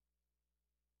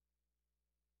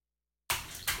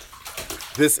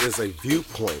This is a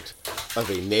viewpoint of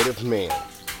a native man.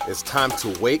 It's time to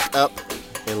wake up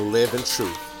and live in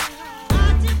truth.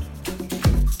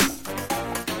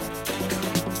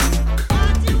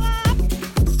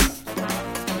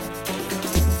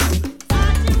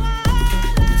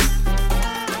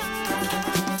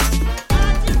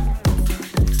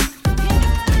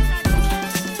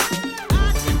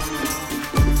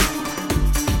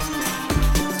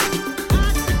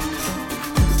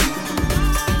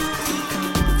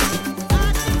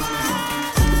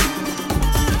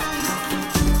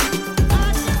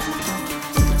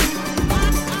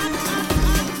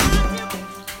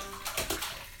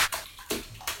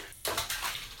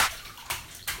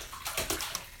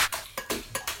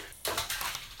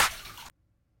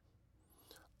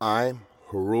 I'm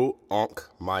Huru Ankh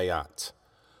Mayat,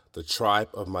 the tribe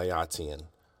of Mayatian,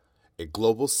 a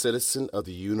global citizen of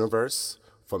the universe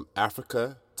from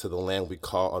Africa to the land we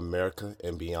call America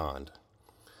and beyond.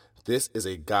 This is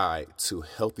a guide to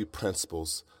healthy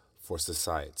principles for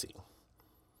society.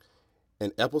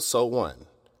 In episode 1,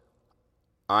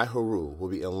 I, Huru, will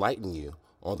be enlightening you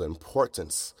on the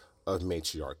importance of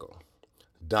matriarchal,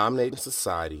 dominating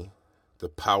society, the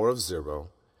power of zero,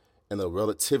 and the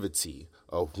relativity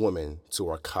of woman to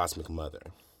our cosmic mother.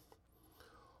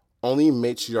 Only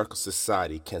matriarchal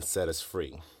society can set us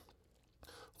free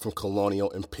from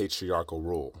colonial and patriarchal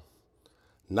rule,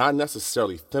 not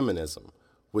necessarily feminism,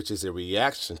 which is a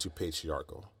reaction to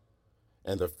patriarchal,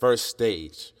 and the first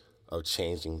stage of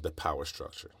changing the power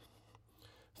structure.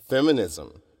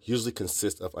 Feminism usually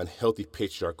consists of unhealthy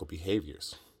patriarchal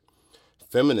behaviors.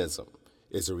 Feminism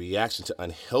is a reaction to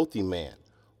unhealthy man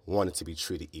wanting to be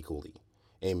treated equally.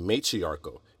 And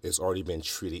matriarchal is already been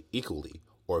treated equally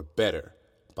or better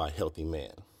by healthy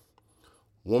man.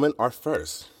 Women are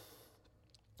first,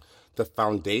 the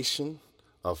foundation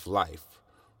of life,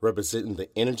 representing the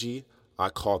energy I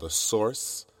call the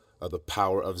source of the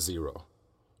power of zero,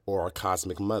 or our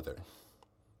cosmic mother.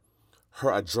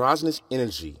 Her androgynous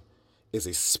energy is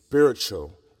a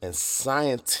spiritual and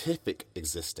scientific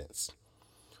existence.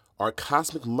 Our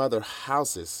cosmic mother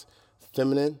houses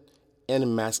feminine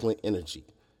and masculine energy,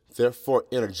 therefore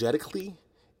energetically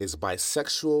is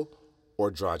bisexual or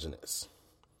androgynous.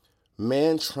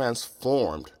 Man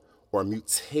transformed or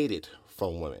mutated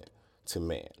from woman to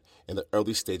man in the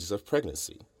early stages of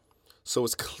pregnancy. So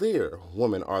it's clear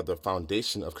women are the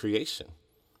foundation of creation.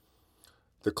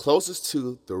 The closest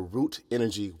to the root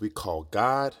energy we call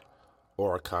God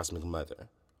or our cosmic mother,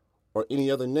 or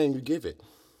any other name you give it.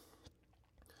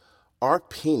 Our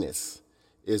penis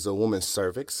is a woman's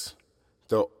cervix.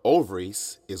 Their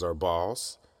ovaries is our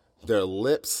balls. Their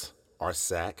lips are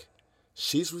sac.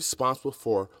 She's responsible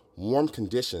for warm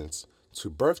conditions to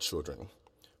birth children.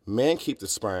 Men keep the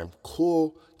sperm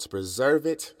cool to preserve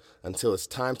it until it's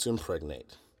time to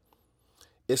impregnate.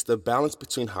 It's the balance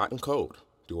between hot and cold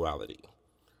duality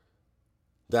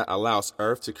that allows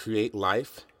Earth to create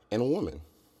life and a woman.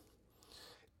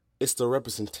 It's the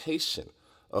representation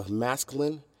of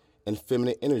masculine and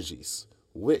feminine energies,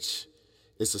 which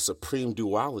is the supreme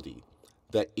duality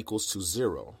that equals to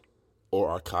zero, or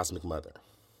our cosmic mother.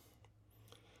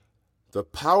 The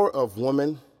power of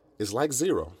woman is like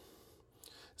zero.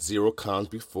 Zero comes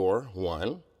before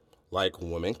one, like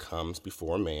woman comes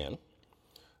before man.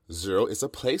 Zero is a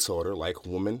placeholder, like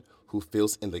woman who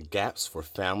fills in the gaps for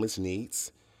families'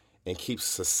 needs and keeps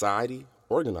society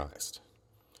organized.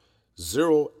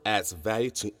 Zero adds value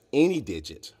to any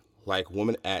digit, like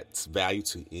woman adds value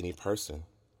to any person.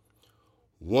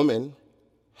 Women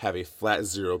have a flat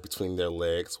zero between their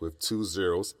legs with 2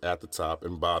 zeros at the top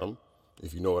and bottom,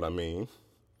 if you know what I mean.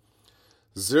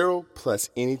 Zero plus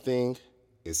anything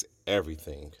is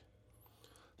everything.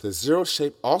 The zero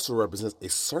shape also represents a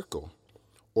circle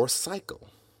or cycle.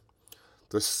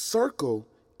 The circle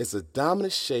is a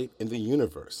dominant shape in the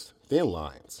universe, then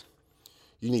lines.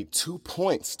 You need 2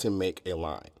 points to make a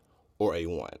line, or a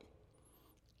 1.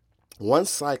 One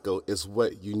cycle is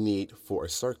what you need for a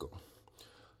circle.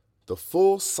 The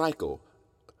full cycle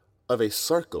of a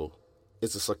circle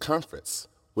is the circumference,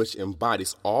 which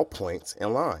embodies all points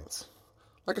and lines,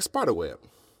 like a spider web.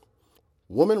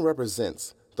 Woman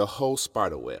represents the whole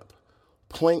spider web,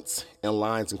 points and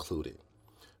lines included.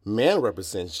 Man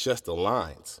represents just the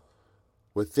lines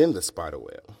within the spider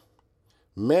web.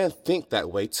 Men think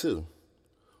that way too,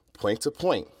 point to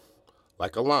point,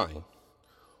 like a line.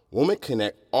 Women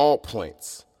connect all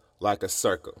points, like a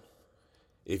circle.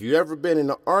 If you've ever been in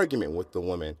an argument with the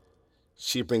woman,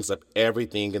 she brings up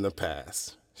everything in the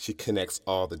past. She connects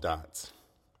all the dots.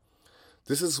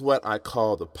 This is what I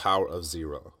call the power of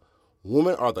zero.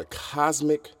 Women are the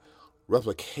cosmic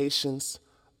replications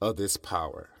of this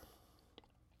power.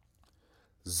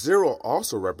 Zero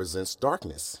also represents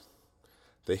darkness,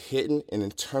 the hidden and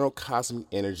internal cosmic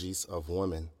energies of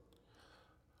women.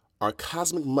 Our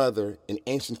cosmic mother in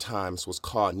ancient times was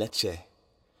called Neche.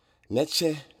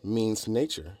 Neche means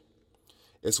nature.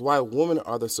 It's why women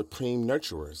are the supreme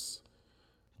nurturers.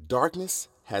 Darkness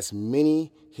has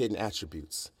many hidden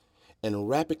attributes and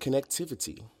rapid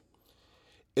connectivity.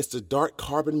 It's the dark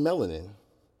carbon melanin.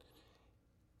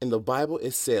 In the Bible,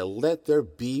 it said, "Let there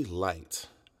be light."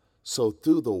 So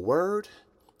through the word,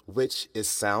 which is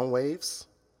sound waves,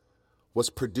 was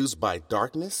produced by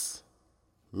darkness,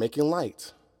 making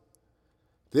light.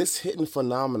 This hidden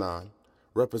phenomenon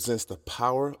represents the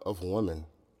power of woman.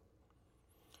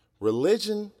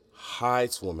 Religion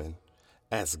hides woman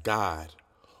as God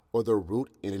or the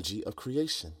root energy of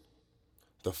creation,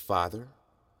 the Father,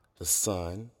 the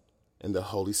Son, and the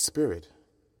Holy Spirit.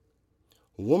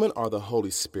 Women are the Holy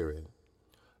Spirit,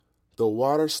 the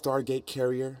water stargate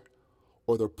carrier,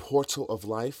 or the portal of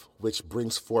life which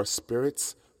brings forth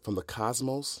spirits from the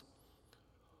cosmos.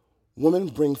 Women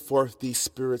bring forth these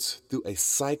spirits through a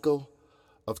cycle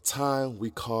of time we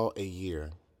call a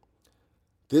year.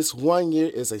 This 1 year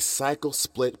is a cycle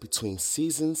split between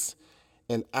seasons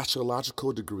and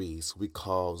astrological degrees we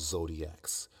call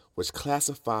zodiacs, which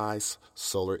classifies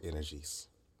solar energies.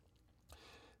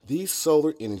 These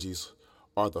solar energies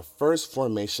are the first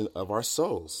formation of our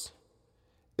souls.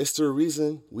 It's the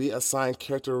reason we assign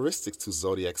characteristics to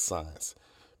zodiac signs,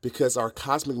 because our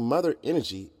cosmic mother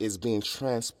energy is being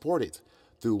transported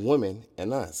through women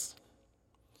and us.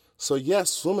 So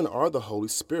yes, women are the Holy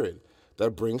Spirit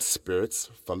that brings spirits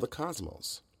from the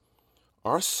cosmos.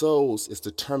 Our souls is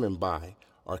determined by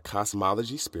our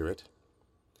cosmology spirit,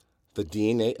 the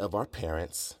DNA of our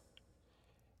parents,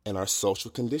 and our social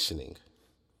conditioning.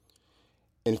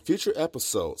 In future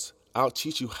episodes, I'll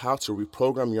teach you how to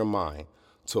reprogram your mind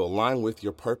to align with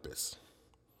your purpose.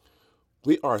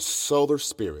 We are solar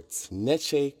spirits,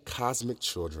 Neche cosmic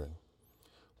children.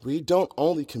 We don't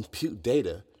only compute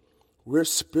data, we're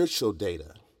spiritual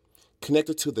data,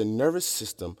 connected to the nervous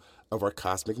system of our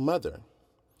cosmic mother.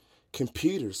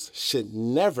 Computers should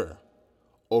never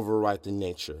override the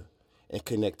nature and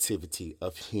connectivity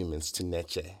of humans to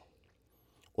Neche,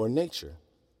 or nature.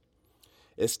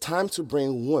 It's time to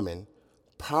bring women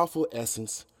powerful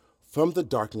essence from the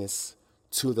darkness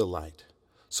to the light,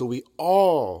 so we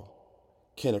all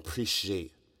can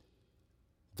appreciate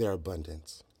their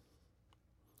abundance.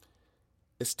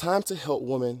 It's time to help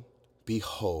women be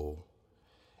whole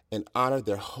and honor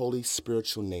their holy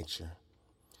spiritual nature.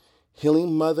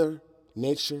 Healing Mother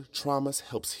Nature traumas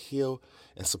helps heal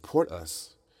and support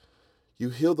us. You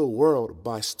heal the world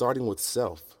by starting with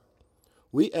self.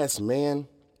 We as man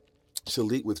should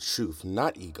lead with truth,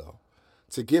 not ego,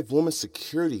 to give women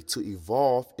security to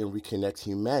evolve and reconnect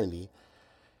humanity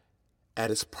at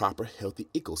its proper healthy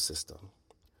ecosystem.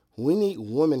 We need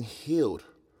women healed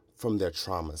from their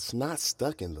traumas, not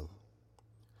stuck in them.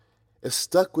 If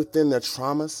stuck within their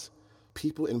traumas,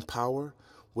 people in power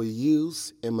will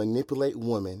use and manipulate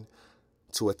women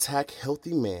to attack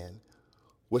healthy men,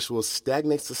 which will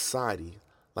stagnate society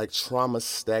like trauma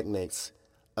stagnates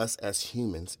us as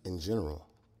humans in general.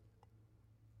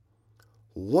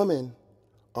 Women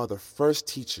are the first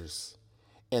teachers,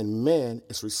 and man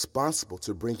is responsible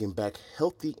to bringing back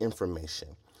healthy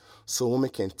information so women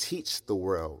can teach the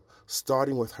world,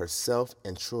 starting with herself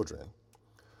and children.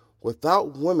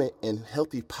 Without women in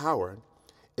healthy power,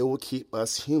 it will keep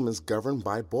us humans governed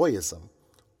by boyism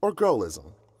or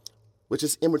girlism, which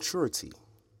is immaturity.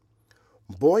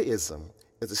 Boyism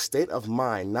is a state of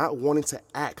mind not wanting to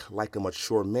act like a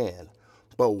mature man,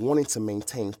 but wanting to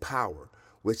maintain power,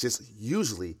 which is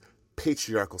usually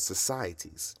patriarchal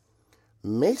societies.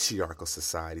 Matriarchal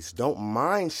societies don't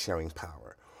mind sharing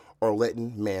power or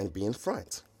letting man be in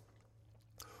front.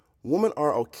 Women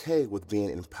are okay with being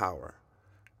in power,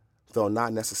 though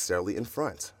not necessarily in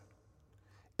front.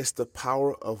 It's the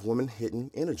power of woman hidden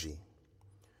energy.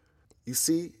 You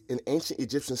see, in ancient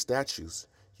Egyptian statues,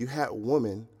 you had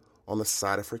woman on the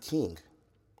side of her king,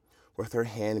 with her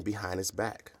hand behind his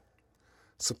back,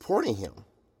 supporting him,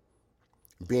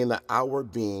 being the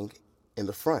outward being in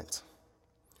the front.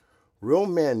 Real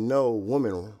men know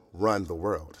women run the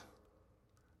world.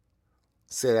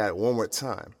 Say that one more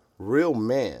time. Real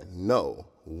men know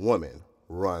women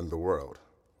run the world.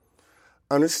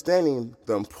 Understanding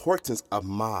the importance of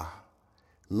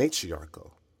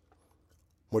matriarchal,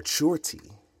 maturity,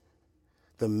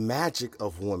 the magic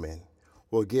of women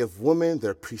will give women the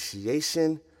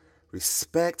appreciation,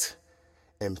 respect,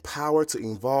 and power to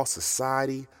evolve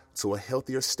society to a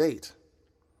healthier state.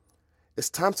 It's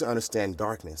time to understand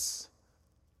darkness,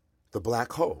 the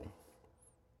black hole,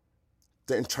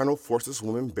 the internal forces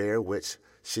women bear which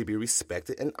should be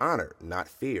respected and honored, not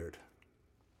feared.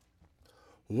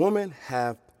 Women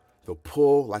have the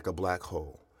pull like a black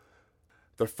hole.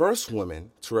 The first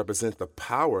woman to represent the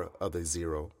power of the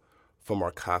zero from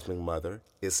our cosmic mother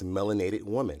is melanated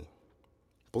woman,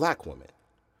 black woman.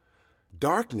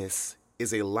 Darkness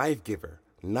is a life giver,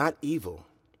 not evil.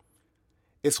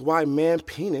 It's why man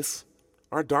penis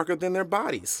are darker than their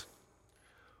bodies.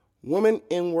 Women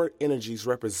inward energies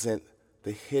represent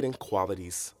the hidden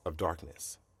qualities of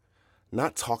darkness.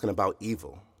 Not talking about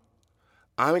evil.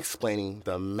 I'm explaining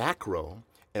the macro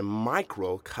and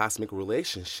micro cosmic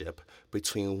relationship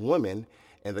between women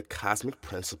and the cosmic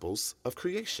principles of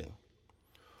creation.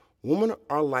 Women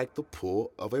are like the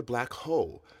pull of a black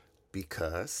hole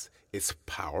because it's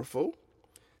powerful,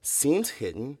 seems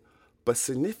hidden, but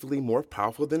significantly more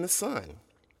powerful than the sun.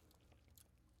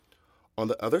 On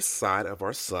the other side of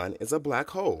our sun is a black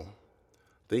hole,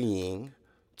 the yin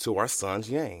to our sun's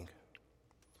yang.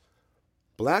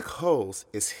 Black holes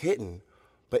is hidden,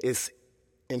 but it's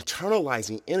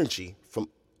internalizing energy from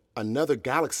another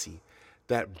galaxy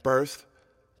that birthed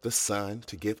the sun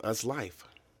to give us life.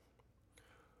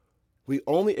 We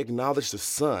only acknowledge the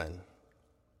sun,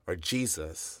 or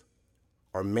Jesus,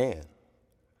 or man,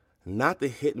 not the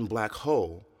hidden black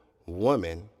hole,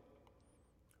 woman,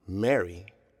 Mary,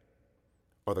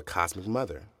 or the cosmic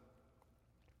mother,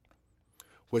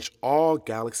 which all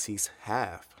galaxies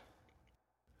have.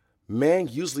 Men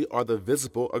usually are the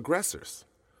visible aggressors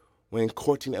when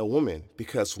courting a woman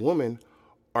because women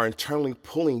are internally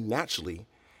pulling naturally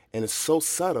and it's so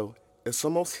subtle it's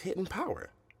almost hidden power.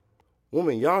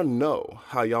 Women, y'all know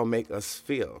how y'all make us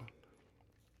feel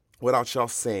without y'all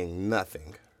saying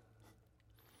nothing.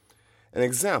 An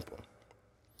example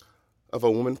of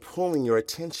a woman pulling your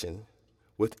attention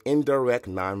with indirect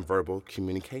nonverbal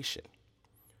communication.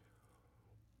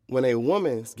 When a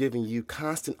woman is giving you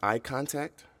constant eye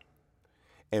contact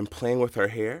and playing with her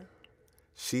hair,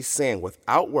 she's saying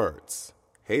without words,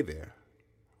 hey there.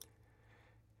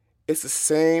 It's the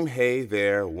same hey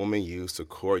there women use to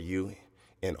court you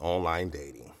in online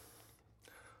dating.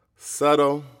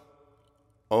 Subtle,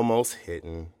 almost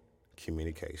hidden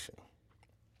communication.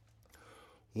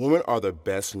 Women are the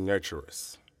best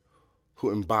nurturers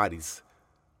who embodies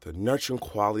the nurturing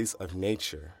qualities of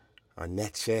nature, or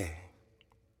neche,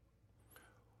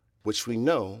 which we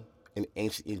know in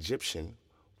ancient Egyptian,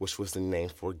 which was the name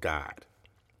for God.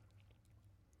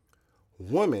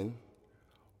 Women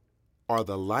are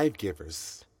the life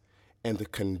givers and the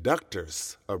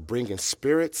conductors of bringing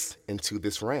spirits into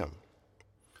this realm.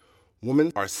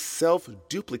 Women are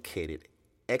self-duplicated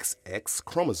XX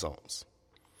chromosomes.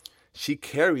 She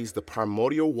carries the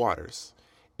primordial waters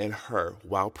in her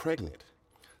while pregnant,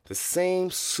 the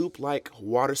same soup-like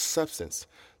water substance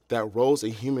that rose a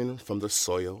human from the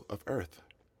soil of earth.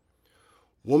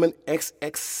 Woman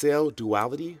XX cell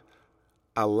duality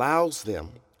allows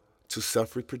them to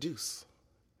self-reproduce.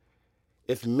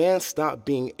 If man stopped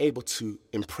being able to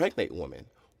impregnate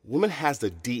woman has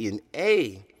the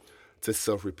DNA to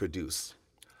self-reproduce,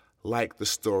 like the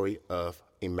story of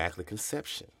Immaculate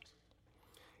Conception.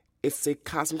 It's a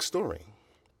cosmic story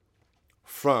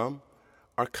from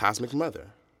our cosmic mother.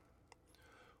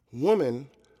 Women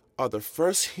are the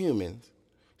first humans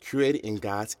created in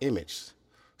God's image.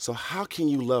 So how can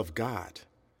you love God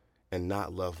and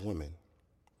not love women?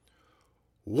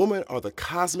 Women are the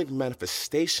cosmic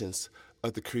manifestations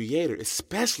of the Creator,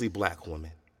 especially black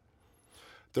women.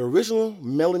 The original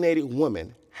melanated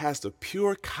woman has the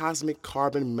pure cosmic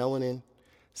carbon melanin,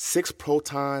 6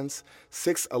 protons,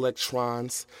 6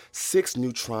 electrons, 6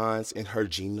 neutrons in her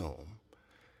genome.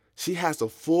 She has the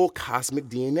full cosmic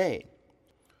DNA.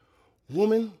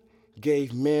 Woman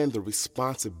gave man the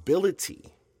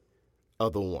responsibility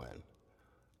of the one,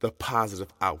 the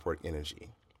positive outward energy.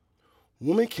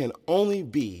 Woman can only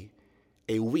be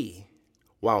a we,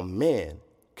 while man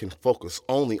can focus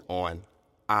only on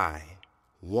I,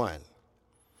 one.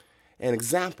 An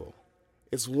example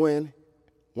is when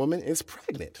woman is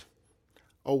pregnant.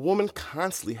 A woman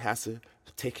constantly has to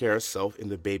take care of herself and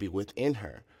the baby within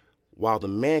her, while the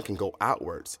man can go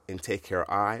outwards and take care of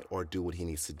I or do what he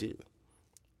needs to do.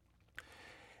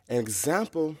 An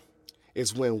example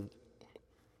is when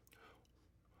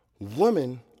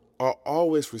women are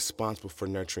always responsible for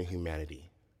nurturing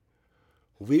humanity.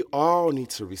 We all need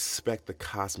to respect the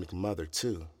cosmic mother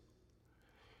too.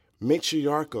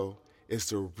 Matriarchal is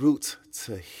the root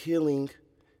to healing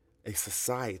a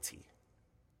society.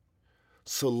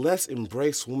 So let's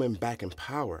embrace women back in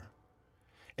power.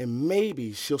 And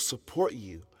maybe she'll support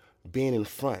you being in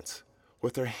front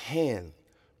with her hand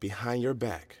behind your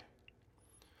back.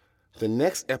 The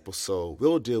next episode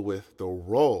will deal with the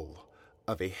role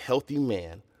of a healthy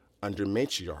man under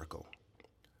matriarchal,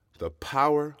 the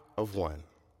power of one.